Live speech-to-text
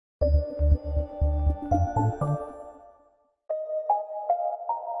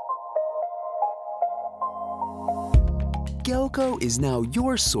Galco is now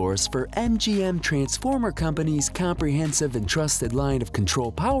your source for MGM Transformer Company's comprehensive and trusted line of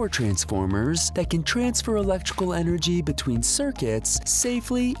control power transformers that can transfer electrical energy between circuits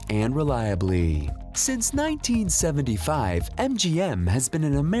safely and reliably. Since 1975, MGM has been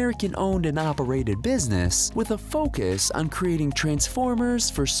an American-owned and operated business with a focus on creating transformers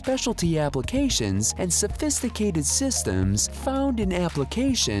for specialty applications and sophisticated systems found in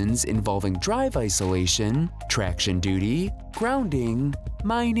applications involving drive isolation, traction duty, grounding,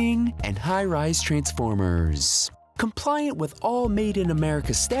 mining, and high-rise transformers. Compliant with all Made in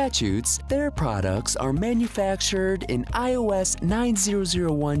America statutes, their products are manufactured in iOS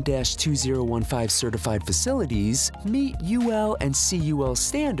 9001-2015 certified facilities, meet UL and CUL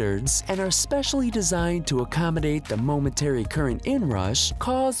standards, and are specially designed to accommodate the momentary current inrush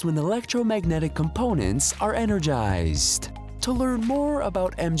caused when electromagnetic components are energized. To learn more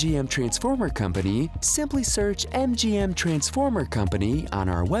about MGM Transformer Company, simply search MGM Transformer Company on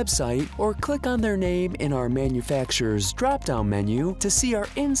our website or click on their name in our manufacturer's drop-down menu to see our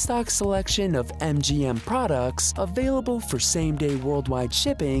in-stock selection of MGM products available for same-day worldwide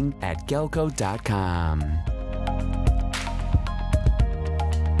shipping at galco.com.